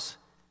times,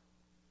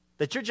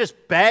 that you're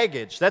just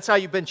baggage. That's how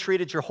you've been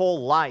treated your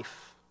whole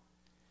life.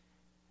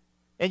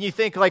 And you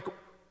think, like,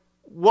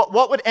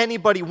 what would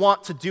anybody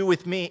want to do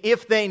with me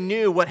if they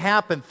knew what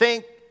happened?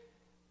 Thank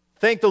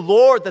the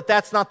Lord that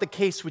that's not the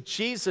case with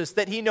Jesus,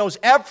 that he knows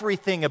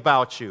everything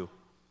about you.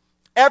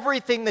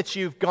 Everything that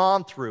you've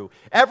gone through,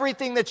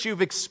 everything that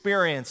you've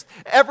experienced,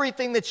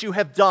 everything that you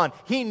have done.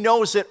 He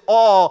knows it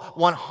all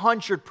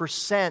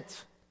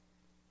 100%.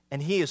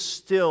 And he is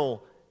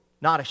still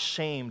not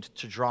ashamed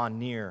to draw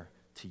near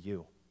to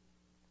you.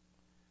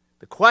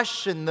 The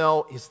question,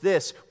 though, is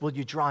this: will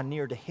you draw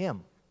near to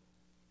him?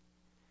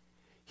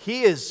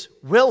 He is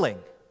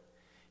willing.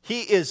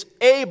 He is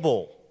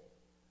able.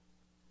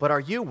 But are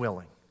you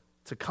willing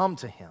to come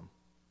to him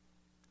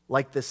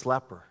like this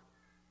leper?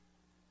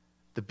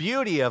 The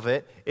beauty of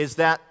it is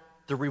that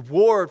the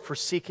reward for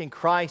seeking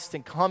Christ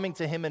and coming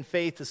to him in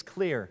faith is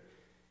clear.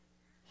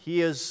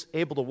 He is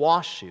able to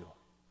wash you.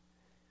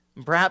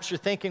 And perhaps you're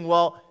thinking,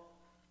 well,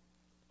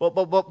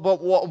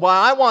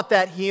 why I want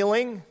that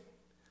healing?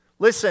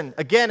 Listen,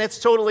 again, it's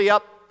totally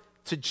up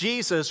to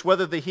Jesus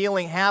whether the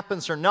healing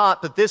happens or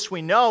not. But this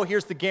we know,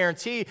 here's the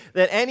guarantee,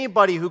 that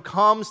anybody who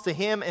comes to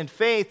him in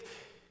faith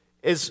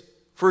is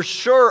for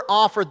sure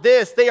offered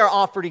this. They are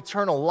offered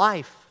eternal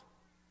life.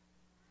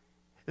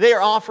 They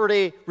are offered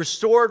a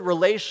restored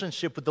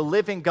relationship with the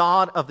living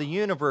God of the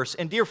universe.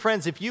 And dear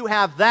friends, if you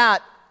have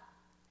that,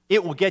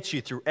 it will get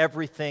you through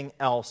everything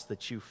else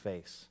that you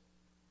face.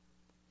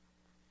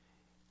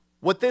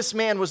 What this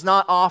man was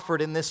not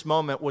offered in this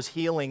moment was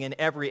healing in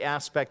every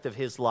aspect of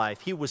his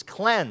life. He was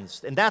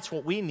cleansed, and that's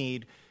what we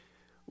need.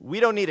 We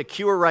don't need a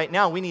cure right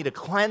now. We need a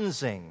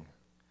cleansing.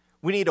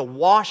 We need a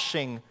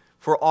washing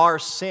for our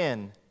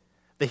sin.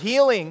 The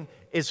healing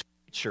is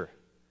future.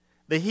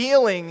 The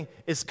healing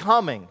is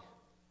coming.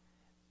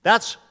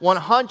 That's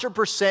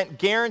 100%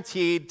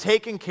 guaranteed,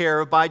 taken care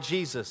of by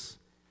Jesus.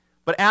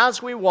 But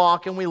as we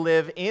walk and we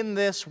live in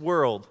this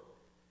world,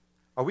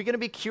 are we going to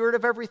be cured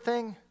of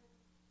everything?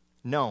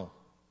 No.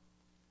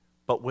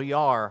 but we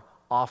are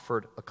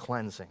offered a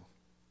cleansing.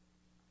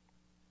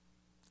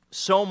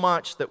 So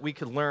much that we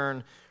could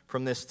learn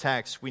from this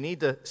text. We need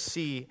to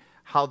see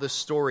how this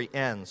story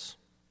ends.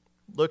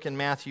 Look in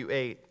Matthew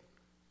 8.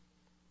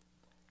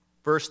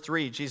 Verse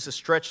 3, Jesus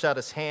stretched out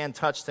his hand,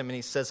 touched him, and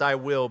he says, I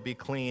will be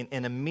clean.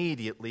 And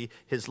immediately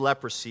his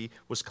leprosy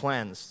was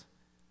cleansed.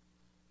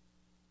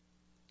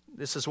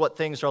 This is what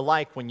things are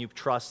like when you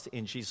trust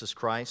in Jesus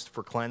Christ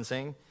for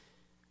cleansing.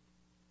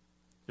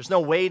 There's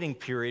no waiting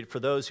period for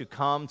those who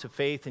come to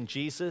faith in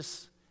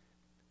Jesus.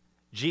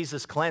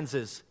 Jesus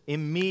cleanses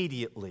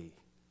immediately,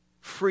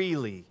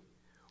 freely,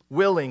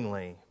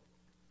 willingly.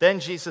 Then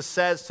Jesus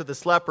says to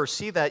this leper,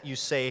 see that you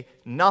say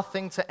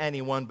nothing to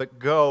anyone, but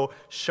go,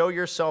 show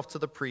yourself to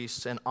the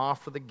priests, and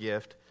offer the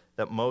gift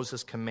that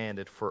Moses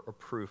commanded for a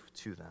proof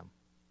to them.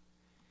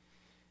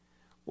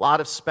 A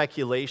lot of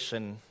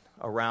speculation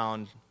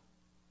around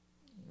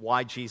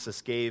why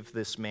Jesus gave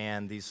this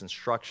man these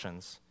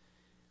instructions,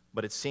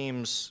 but it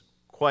seems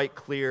quite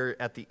clear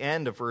at the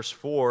end of verse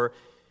 4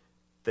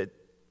 that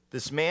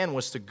this man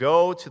was to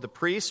go to the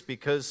priest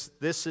because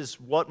this is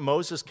what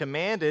Moses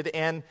commanded,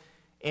 and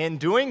in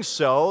doing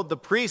so, the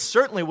priest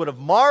certainly would have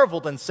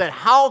marveled and said,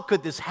 how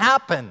could this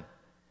happen?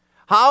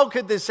 How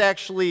could this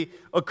actually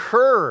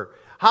occur?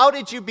 How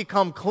did you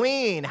become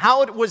clean?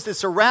 How was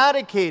this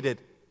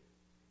eradicated?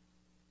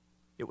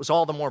 It was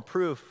all the more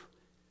proof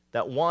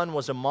that one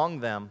was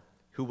among them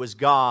who was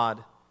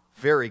God,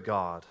 very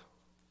God.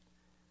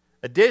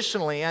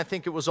 Additionally, I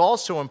think it was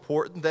also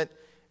important that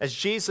as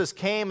Jesus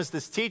came as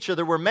this teacher,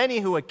 there were many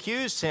who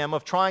accused him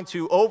of trying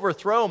to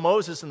overthrow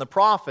Moses and the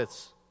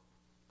prophets.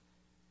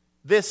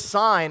 This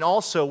sign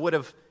also would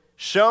have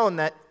shown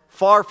that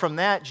far from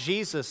that,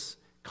 Jesus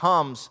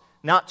comes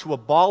not to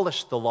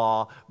abolish the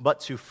law,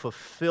 but to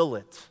fulfill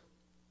it.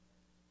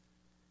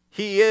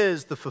 He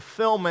is the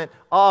fulfillment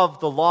of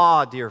the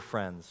law, dear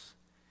friends.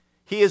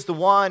 He is the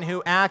one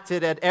who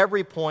acted at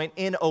every point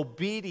in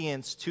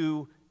obedience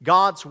to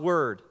God's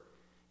word.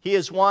 He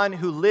is one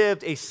who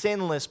lived a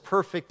sinless,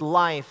 perfect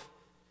life.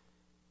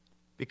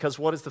 Because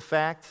what is the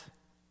fact?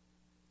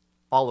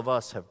 All of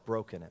us have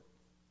broken it.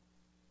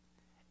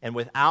 And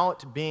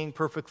without being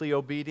perfectly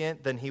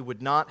obedient, then he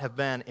would not have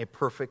been a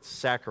perfect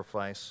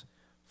sacrifice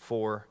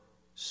for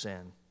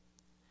sin.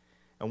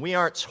 And we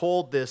aren't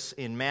told this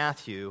in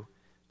Matthew,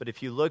 but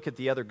if you look at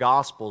the other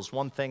Gospels,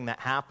 one thing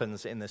that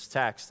happens in this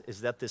text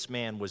is that this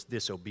man was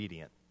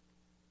disobedient.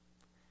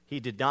 He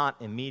did not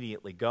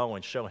immediately go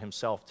and show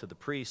himself to the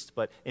priest,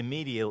 but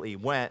immediately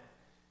went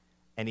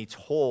and he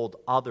told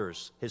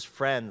others, his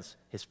friends,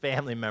 his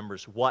family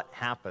members, what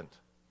happened.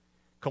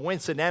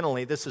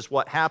 Coincidentally, this is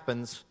what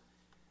happens.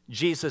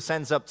 Jesus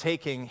ends up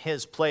taking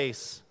his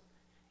place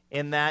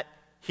in that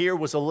here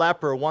was a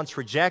leper once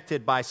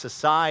rejected by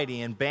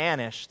society and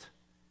banished.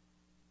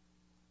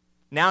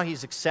 Now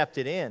he's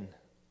accepted in.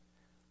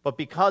 But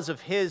because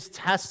of his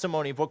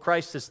testimony of what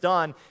Christ has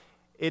done,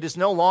 it is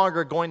no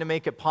longer going to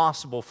make it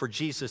possible for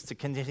Jesus to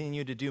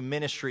continue to do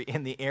ministry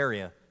in the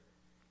area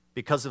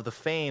because of the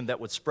fame that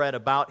would spread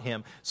about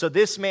him. So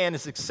this man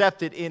is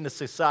accepted into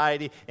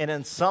society, and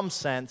in some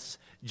sense,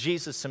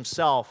 Jesus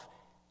himself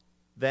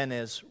then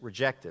is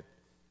rejected.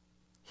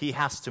 He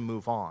has to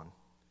move on.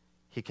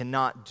 He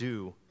cannot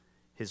do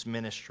his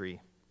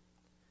ministry.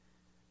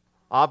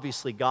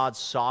 Obviously, God's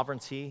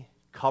sovereignty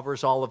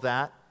covers all of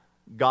that.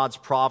 God's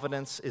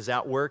providence is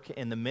at work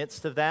in the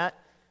midst of that.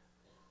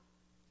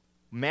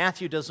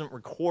 Matthew doesn't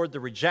record the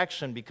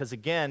rejection because,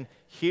 again,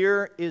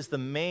 here is the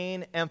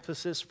main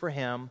emphasis for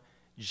him.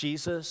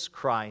 Jesus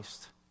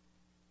Christ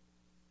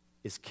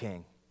is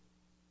King.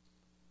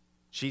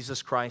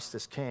 Jesus Christ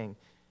is King.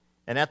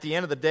 And at the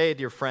end of the day,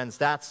 dear friends,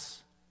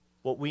 that's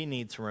what we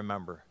need to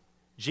remember.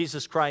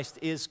 Jesus Christ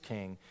is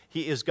King.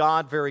 He is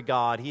God, very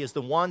God. He is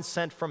the one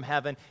sent from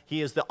heaven.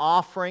 He is the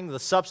offering, the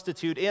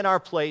substitute in our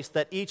place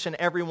that each and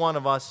every one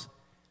of us,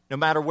 no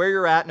matter where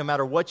you're at, no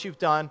matter what you've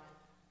done,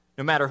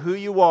 no matter who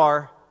you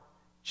are,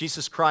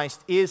 Jesus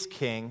Christ is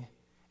King.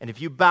 And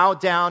if you bow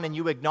down and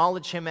you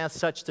acknowledge him as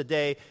such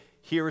today,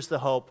 here is the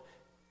hope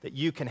that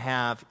you can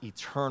have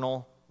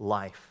eternal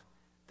life,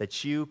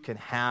 that you can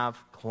have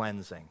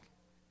cleansing.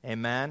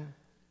 Amen?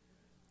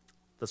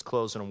 Let's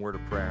close in a word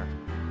of prayer.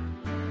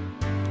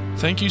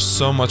 Thank you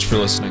so much for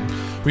listening.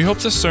 We hope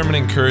this sermon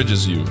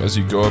encourages you as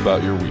you go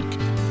about your week.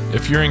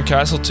 If you're in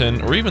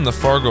Castleton or even the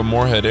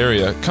Fargo-Moorhead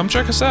area, come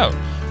check us out.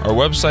 Our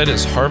website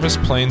is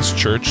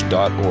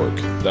harvestplainschurch.org.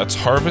 That's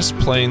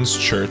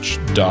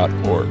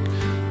harvestplainschurch.org.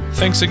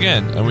 Thanks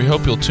again, and we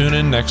hope you'll tune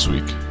in next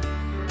week.